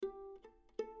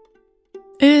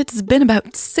It's been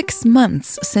about 6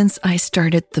 months since I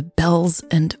started the Bells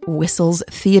and Whistles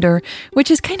Theater,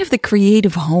 which is kind of the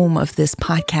creative home of this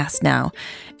podcast now.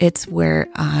 It's where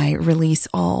I release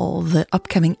all the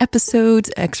upcoming episodes,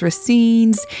 extra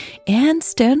scenes, and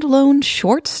standalone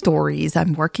short stories.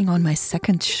 I'm working on my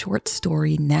second short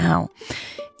story now.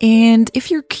 And if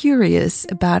you're curious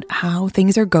about how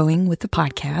things are going with the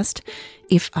podcast,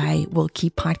 if I will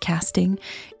keep podcasting,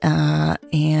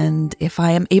 and if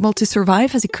I am able to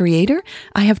survive as a creator,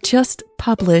 I have just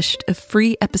published a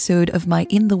free episode of my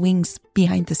In the Wings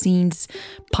Behind the Scenes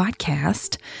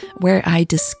podcast where I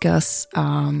discuss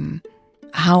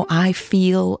how I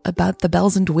feel about the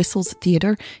Bells and Whistles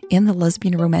Theater in the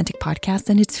Lesbian Romantic Podcast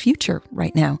and its future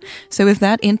right now. So if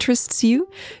that interests you,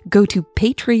 go to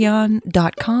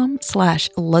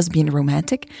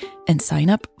patreon.com/lesbianromantic and sign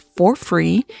up for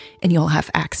free, and you'll have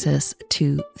access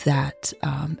to that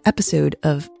episode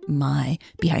of my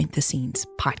Behind the Scenes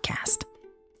podcast.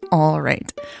 All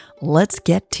right, let's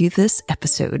get to this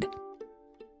episode.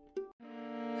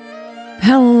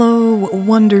 Hello,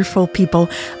 wonderful people.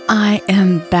 I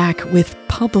am back with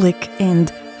public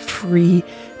and free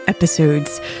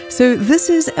episodes. So this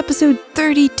is episode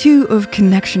 32 of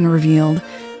Connection Revealed.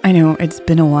 I know it's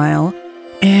been a while.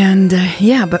 And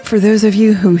but for those of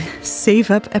you who save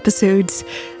up episodes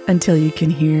until you can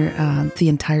hear the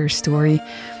entire story,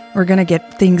 we're going to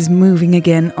get things moving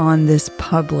again on this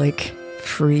public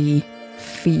free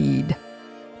feed.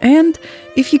 And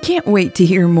if you can't wait to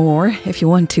hear more, if you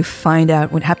want to find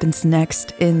out what happens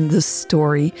next in the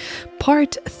story,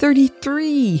 part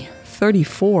 33,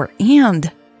 34,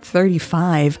 and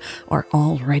 35 are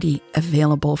already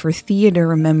available for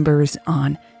theater members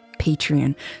on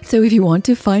Patreon. So if you want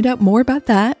to find out more about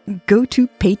that, go to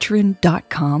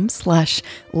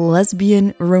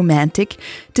patreon.com/lesbianromantic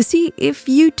to see if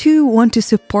you too want to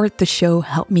support the show,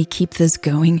 help me keep this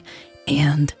going,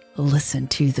 and listen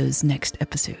to those next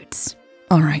episodes.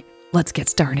 All right, let's get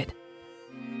started.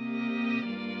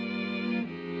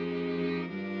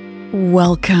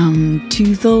 Welcome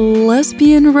to the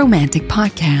Lesbian Romantic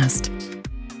Podcast.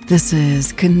 This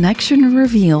is Connection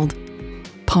Revealed,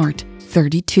 Part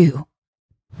 32.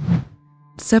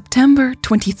 September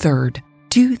 23rd,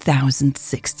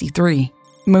 2063.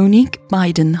 Monique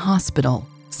Biden Hospital,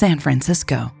 San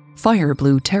Francisco, Fire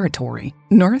Blue Territory,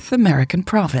 North American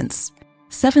Province.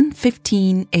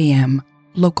 7:15 a.m.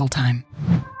 local time.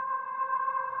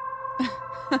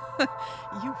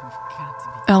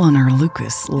 Eleanor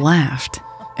Lucas laughed,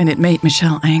 and it made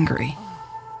Michelle angry.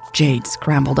 Jade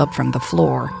scrambled up from the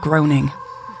floor, groaning.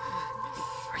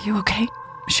 "Are you okay?"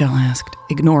 Michelle asked,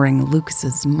 ignoring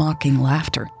Lucas's mocking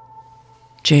laughter.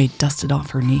 Jade dusted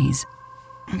off her knees.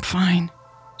 "I'm fine,"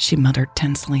 she muttered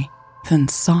tensely. Then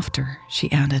softer,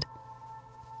 she added,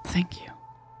 "Thank you."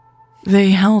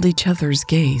 They held each other's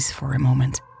gaze for a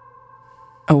moment.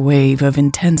 A wave of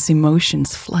intense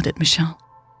emotions flooded Michelle.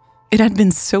 It had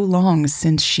been so long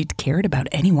since she'd cared about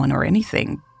anyone or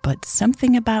anything, but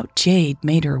something about Jade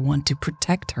made her want to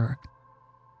protect her.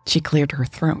 She cleared her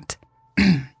throat.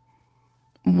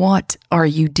 "What are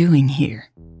you doing here?"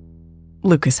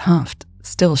 Lucas huffed,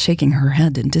 still shaking her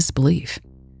head in disbelief.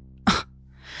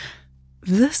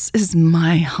 "This is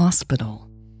my hospital."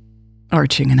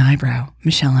 Arching an eyebrow,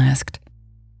 Michelle asked,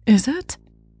 "Is it?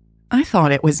 I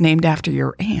thought it was named after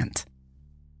your aunt."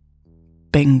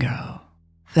 Bingo.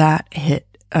 That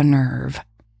hit a nerve.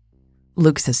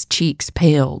 Lucas's cheeks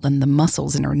paled and the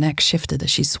muscles in her neck shifted as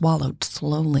she swallowed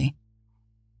slowly.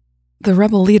 The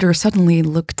rebel leader suddenly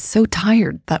looked so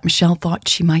tired that Michelle thought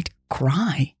she might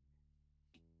cry.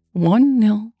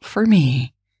 1-0 for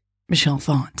me, Michelle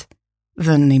thought,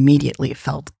 then immediately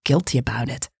felt guilty about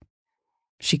it.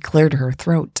 She cleared her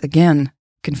throat again,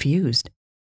 confused.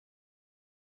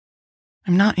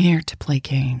 "I'm not here to play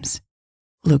games,"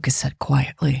 Lucas said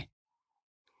quietly.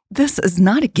 "This is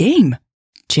not a game,"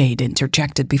 Jade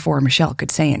interjected before Michelle could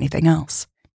say anything else.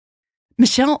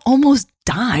 "Michelle almost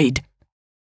died."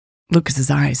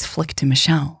 Lucas's eyes flicked to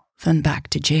Michelle, then back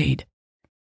to Jade.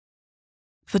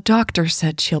 "The doctor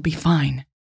said she'll be fine.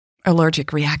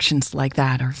 Allergic reactions like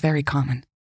that are very common."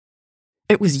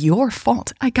 "It was your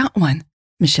fault I got one,"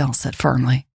 Michelle said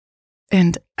firmly.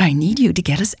 "And I need you to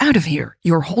get us out of here.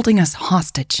 You're holding us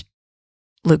hostage."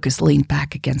 Lucas leaned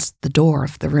back against the door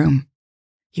of the room.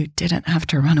 "You didn't have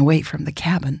to run away from the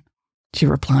cabin," she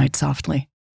replied softly.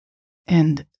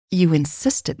 "And you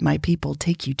insisted my people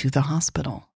take you to the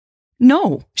hospital."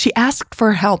 "No, she asked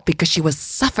for help because she was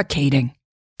suffocating,"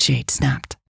 Jade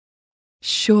snapped.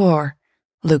 "Sure,"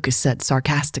 Lucas said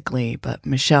sarcastically, but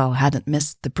Michelle hadn't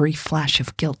missed the brief flash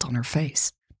of guilt on her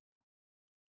face.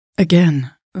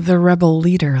 Again, the rebel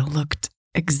leader looked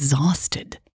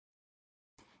exhausted.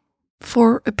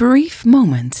 For a brief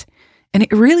moment, and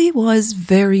it really was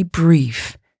very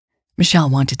brief, Michelle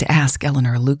wanted to ask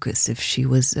Eleanor Lucas if she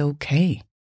was okay.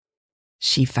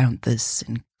 She found this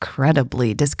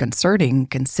incredibly disconcerting,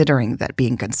 considering that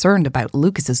being concerned about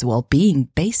Lucas's well-being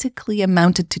basically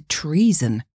amounted to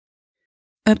treason.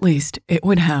 At least it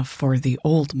would have for the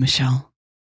old Michelle.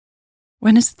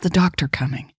 "When is the doctor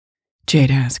coming?"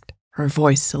 Jade asked, her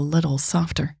voice a little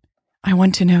softer. "I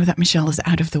want to know that Michelle is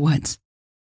out of the woods."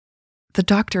 "The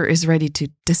doctor is ready to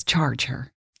discharge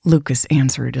her," Lucas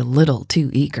answered a little too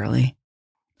eagerly.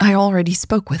 "I already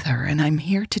spoke with her, and I'm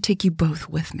here to take you both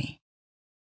with me."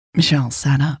 Michelle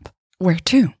sat up. "Where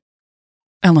to?"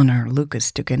 Eleanor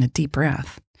Lucas took in a deep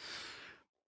breath.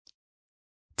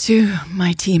 "To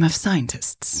my team of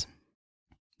scientists."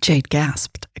 Jade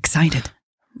gasped, excited.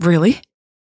 "Really?"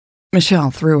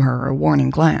 Michelle threw her a warning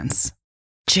glance.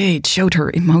 Jade showed her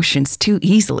emotions too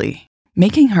easily,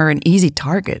 making her an easy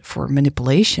target for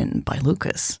manipulation by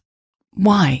Lucas.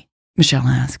 "Why?" Michelle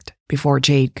asked, before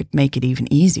Jade could make it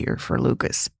even easier for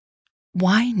Lucas.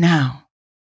 "Why now?"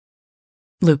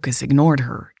 Lucas ignored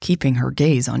her, keeping her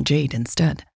gaze on Jade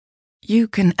instead. "You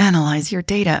can analyze your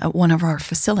data at one of our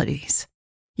facilities.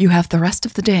 You have the rest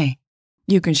of the day.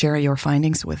 You can share your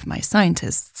findings with my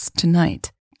scientists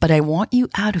tonight, but I want you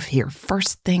out of here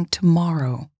first thing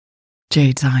tomorrow."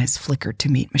 Jade's eyes flickered to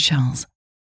meet Michelle's.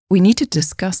 "We need to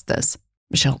discuss this,"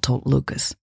 Michelle told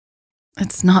Lucas.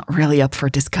 "It's not really up for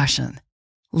discussion,"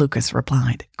 Lucas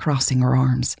replied, crossing her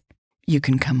arms. "You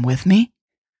can come with me,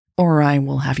 or I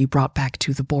will have you brought back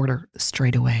to the border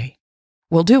straight away."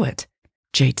 "We'll do it,"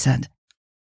 Jade said.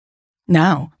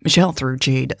 Now, Michelle threw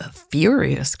Jade a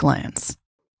furious glance.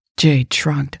 Jade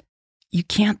shrugged. "You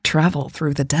can't travel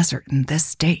through the desert in this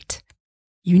state.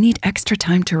 You need extra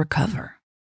time to recover."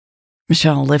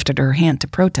 Michelle lifted her hand to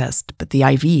protest, but the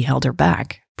IV held her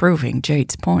back, proving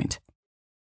Jade's point.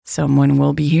 "Someone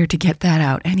will be here to get that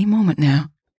out any moment now,"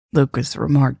 Lucas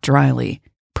remarked dryly,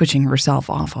 pushing herself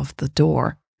off of the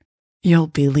door. "You'll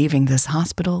be leaving this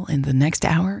hospital in the next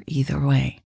hour either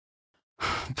way."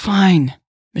 "Fine,"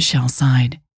 Michelle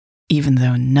sighed, even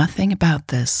though nothing about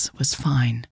this was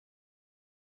fine.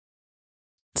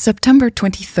 September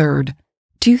 23rd,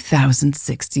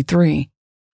 2063,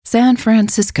 San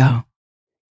Francisco.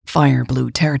 Fire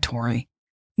Blue Territory,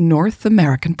 North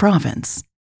American Province,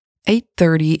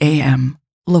 8:30 a.m.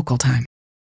 local time.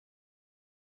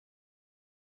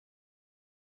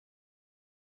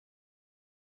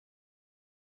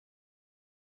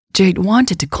 Jade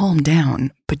wanted to calm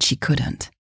down, but she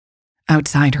couldn't.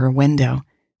 Outside her window,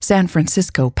 San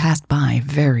Francisco passed by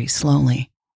very slowly.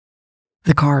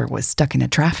 The car was stuck in a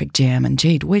traffic jam, and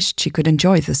Jade wished she could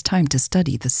enjoy this time to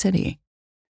study the city.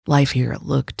 Life here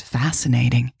looked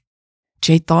fascinating.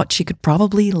 Jade thought she could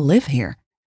probably live here.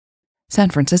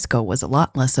 San Francisco was a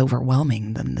lot less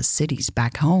overwhelming than the cities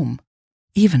back home,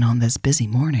 even on this busy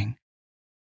morning.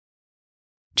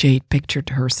 Jade pictured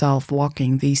herself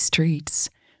walking these streets,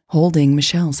 holding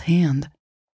Michelle's hand.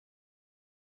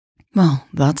 "Well,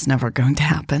 that's never going to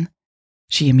happen,"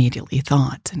 she immediately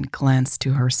thought and glanced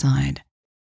to her side.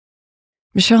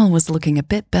 Michelle was looking a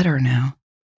bit better now.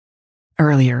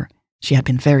 Earlier, she had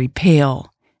been very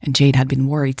pale, and Jade had been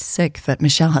worried sick that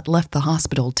Michelle had left the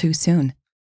hospital too soon.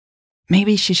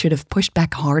 Maybe she should have pushed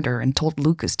back harder and told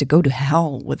Lucas to go to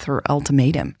hell with her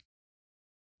ultimatum.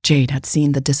 Jade had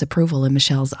seen the disapproval in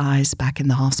Michelle's eyes back in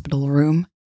the hospital room,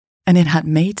 and it had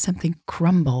made something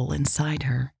crumble inside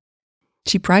her.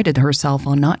 She prided herself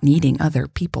on not needing other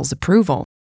people's approval,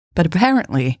 but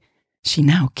apparently she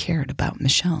now cared about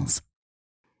Michelle's.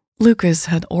 Lucas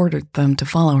had ordered them to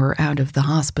follow her out of the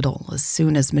hospital as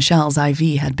soon as Michelle's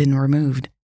IV had been removed.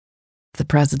 The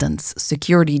president's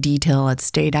security detail had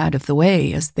stayed out of the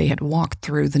way as they had walked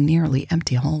through the nearly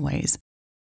empty hallways.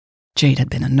 Jade had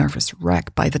been a nervous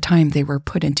wreck by the time they were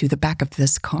put into the back of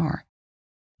this car.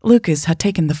 Lucas had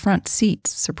taken the front seat,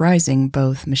 surprising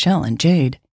both Michelle and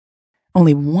Jade.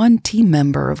 Only one team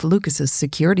member of Lucas's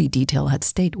security detail had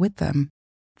stayed with them,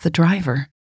 the driver.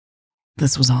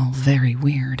 This was all very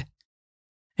weird.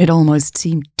 It almost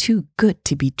seemed too good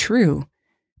to be true,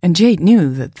 and Jade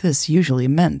knew that this usually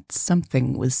meant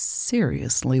something was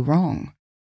seriously wrong.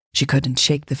 She couldn't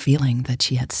shake the feeling that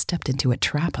she had stepped into a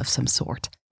trap of some sort.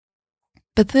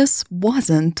 But this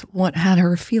wasn't what had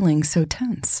her feeling so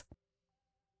tense.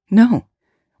 No,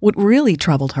 what really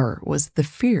troubled her was the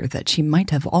fear that she might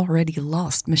have already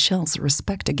lost Michelle's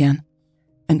respect again.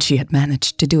 And she had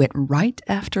managed to do it right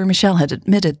after Michelle had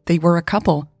admitted they were a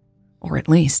couple. Or at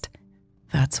least,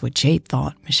 that's what Jade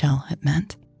thought Michelle had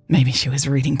meant. Maybe she was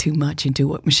reading too much into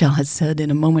what Michelle had said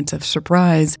in a moment of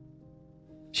surprise.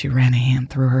 She ran a hand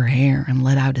through her hair and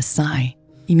let out a sigh,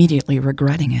 immediately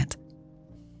regretting it.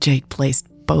 Jade placed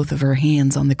both of her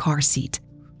hands on the car seat,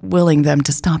 willing them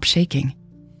to stop shaking.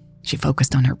 She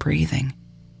focused on her breathing,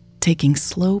 taking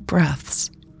slow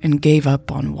breaths, and gave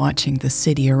up on watching the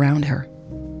city around her.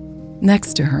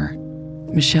 Next to her,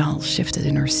 Michelle shifted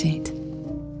in her seat.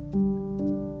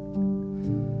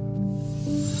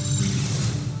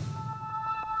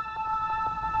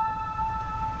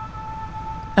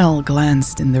 Elle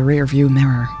glanced in the rearview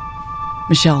mirror.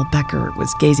 Michelle Becker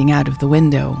was gazing out of the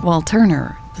window while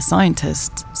Turner, the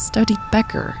scientist, studied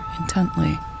Becker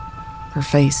intently. Her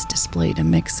face displayed a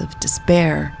mix of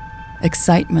despair,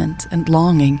 excitement, and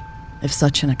longing, if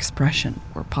such an expression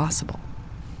were possible.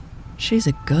 She's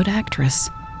a good actress,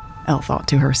 Elle thought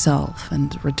to herself,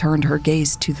 and returned her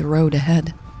gaze to the road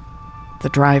ahead. The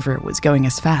driver was going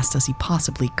as fast as he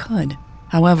possibly could.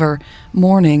 However,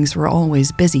 mornings were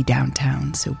always busy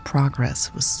downtown, so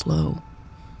progress was slow.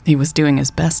 He was doing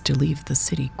his best to leave the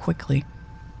city quickly.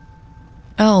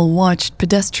 Elle watched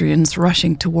pedestrians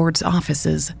rushing towards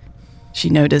offices. She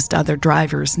noticed other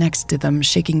drivers next to them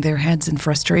shaking their heads in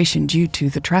frustration due to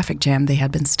the traffic jam they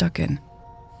had been stuck in.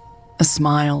 A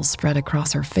smile spread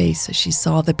across her face as she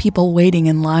saw the people waiting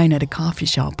in line at a coffee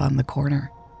shop on the corner.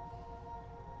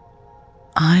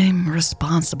 I'm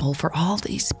responsible for all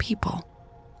these people,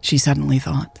 she suddenly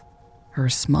thought. Her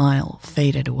smile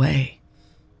faded away.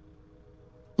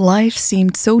 Life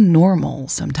seemed so normal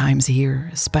sometimes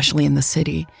here, especially in the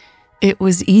city. It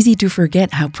was easy to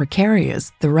forget how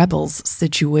precarious the rebels'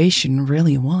 situation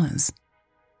really was.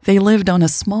 They lived on a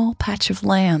small patch of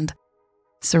land,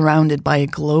 surrounded by a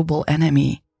global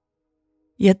enemy.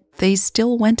 Yet they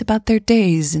still went about their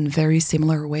days in very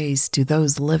similar ways to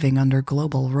those living under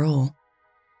global rule.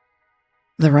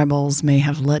 The rebels may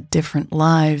have led different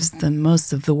lives than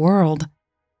most of the world.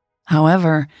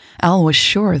 However, Elle was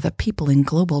sure that people in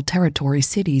global territory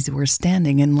cities were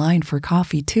standing in line for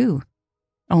coffee too,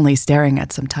 only staring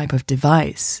at some type of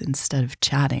device instead of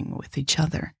chatting with each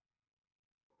other.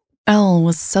 Elle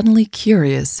was suddenly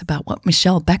curious about what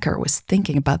Michelle Becker was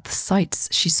thinking about the sights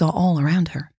she saw all around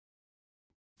her.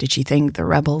 Did she think the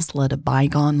rebels led a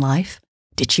bygone life?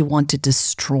 Did she want to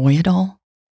destroy it all?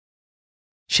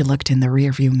 She looked in the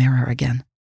rearview mirror again.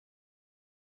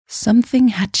 Something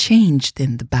had changed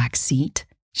in the back seat,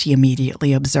 she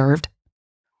immediately observed.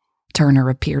 Turner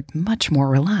appeared much more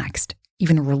relaxed,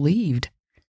 even relieved.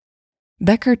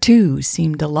 Becker, too,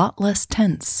 seemed a lot less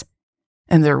tense,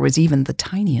 and there was even the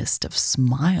tiniest of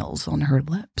smiles on her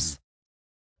lips.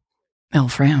 Elle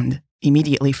frowned,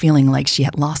 immediately feeling like she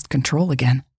had lost control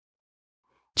again.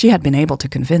 She had been able to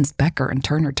convince Becker and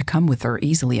Turner to come with her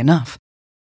easily enough.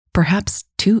 Perhaps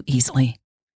too easily.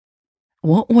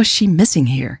 What was she missing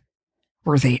here?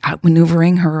 Were they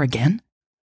outmaneuvering her again?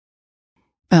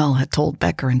 Elle had told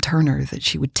Becker and Turner that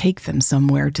she would take them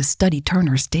somewhere to study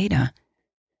Turner's data,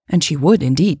 and she would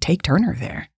indeed take Turner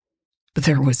there. But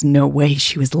there was no way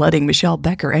she was letting Michelle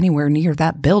Becker anywhere near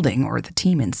that building or the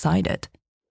team inside it.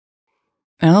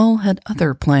 Elle had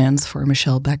other plans for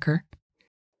Michelle Becker.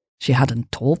 She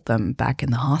hadn't told them back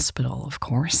in the hospital, of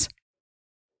course.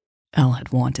 Elle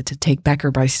had wanted to take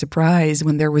Becker by surprise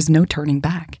when there was no turning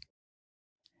back.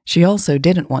 She also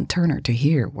didn't want Turner to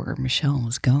hear where Michelle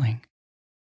was going.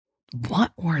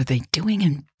 What were they doing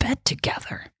in bed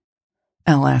together?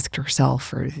 Elle asked herself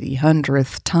for the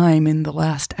 100th time in the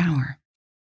last hour.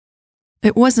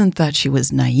 It wasn't that she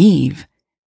was naive.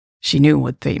 She knew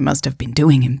what they must have been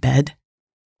doing in bed,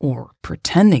 or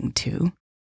pretending to.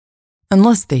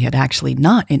 Unless they had actually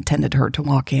not intended her to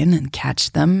walk in and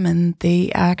catch them, and they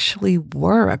actually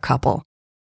were a couple.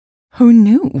 Who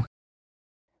knew?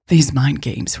 These mind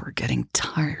games were getting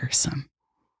tiresome.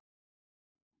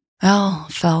 Elle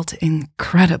felt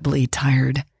incredibly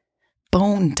tired,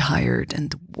 bone-tired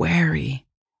and weary.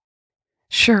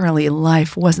 Surely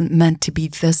life wasn't meant to be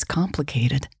this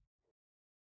complicated.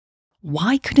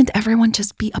 Why couldn't everyone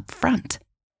just be upfront?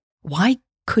 Why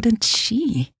couldn't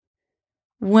she?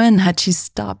 When had she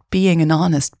stopped being an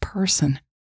honest person?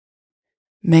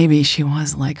 Maybe she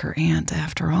was like her aunt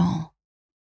after all.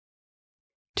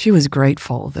 She was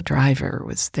grateful the driver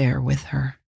was there with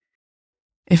her.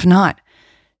 If not,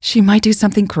 she might do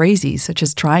something crazy, such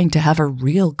as trying to have a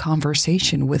real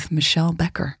conversation with Michelle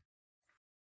Becker.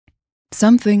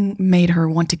 Something made her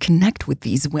want to connect with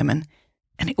these women,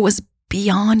 and it was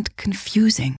beyond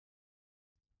confusing.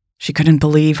 She couldn't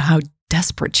believe how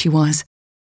desperate she was.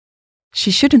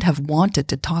 She shouldn't have wanted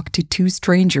to talk to two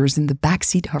strangers in the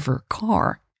backseat of her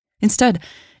car. Instead,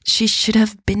 she should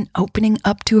have been opening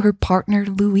up to her partner,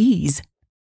 Louise.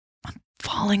 I'm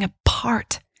falling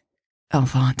apart, Elle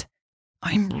thought.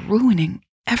 I'm ruining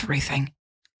everything.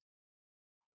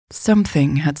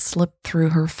 Something had slipped through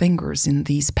her fingers in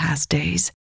these past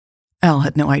days. Elle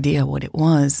had no idea what it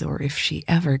was or if she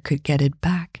ever could get it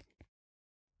back.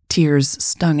 Tears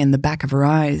stung in the back of her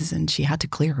eyes, and she had to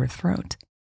clear her throat.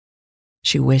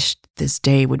 She wished this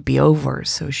day would be over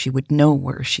so she would know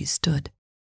where she stood.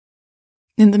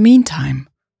 In the meantime,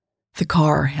 the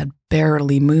car had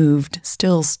barely moved,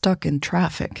 still stuck in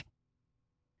traffic.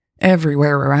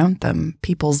 Everywhere around them,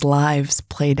 people's lives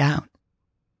played out.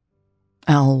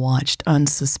 Elle watched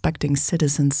unsuspecting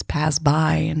citizens pass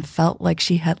by and felt like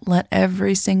she had let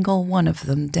every single one of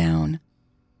them down.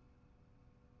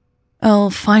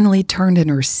 Elle finally turned in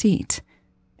her seat,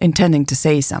 intending to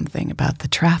say something about the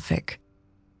traffic,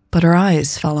 but her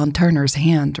eyes fell on Turner's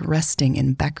hand resting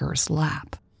in Becker's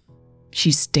lap.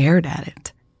 She stared at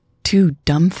it, too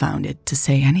dumbfounded to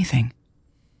say anything.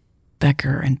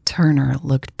 Becker and Turner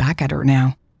looked back at her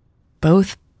now,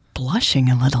 both blushing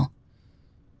a little.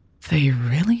 They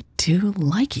really do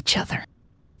like each other,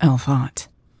 Elle thought,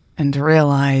 and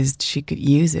realized she could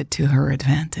use it to her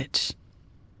advantage.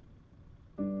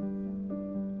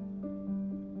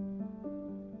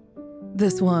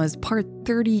 This was part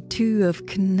 32 of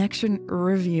Connection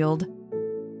Revealed.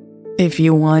 If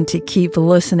you want to keep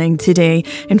listening today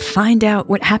and find out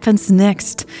what happens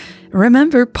next,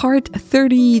 remember part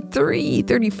 33,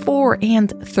 34,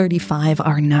 and 35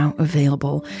 are now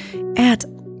available at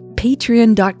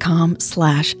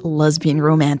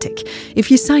patreon.com/lesbianromantic.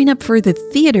 If you sign up for the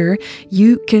theater,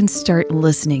 you can start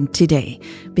listening today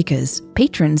because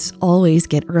patrons always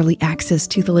get early access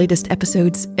to the latest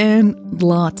episodes and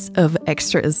lots of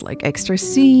extras like extra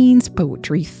scenes,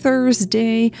 Poetry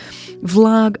Thursday,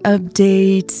 vlog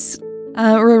updates.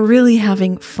 We're really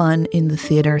having fun in the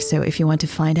theater, so if you want to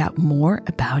find out more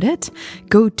about it,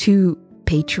 go to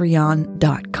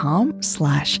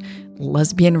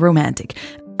patreon.com/lesbianromantic.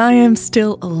 I am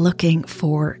still looking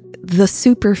for the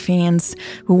super fans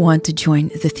who want to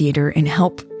join the theater and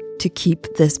help to keep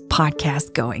this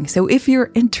podcast going. So if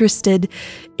you're interested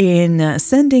in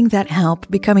sending that help,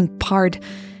 becoming part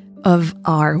of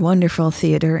our wonderful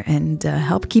theater and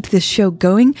help keep this show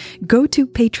going, go to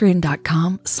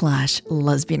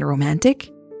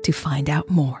patreon.com/lesbianromantic to find out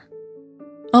more.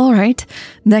 All right,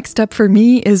 next up for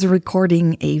me is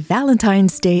recording a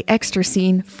Valentine's Day extra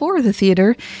scene for the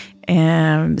theater.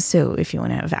 So if you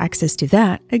want to have access to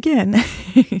that, again,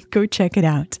 go check it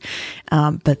out.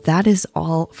 But that is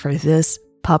all for this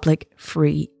public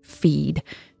free feed.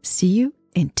 See you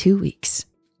in 2 weeks.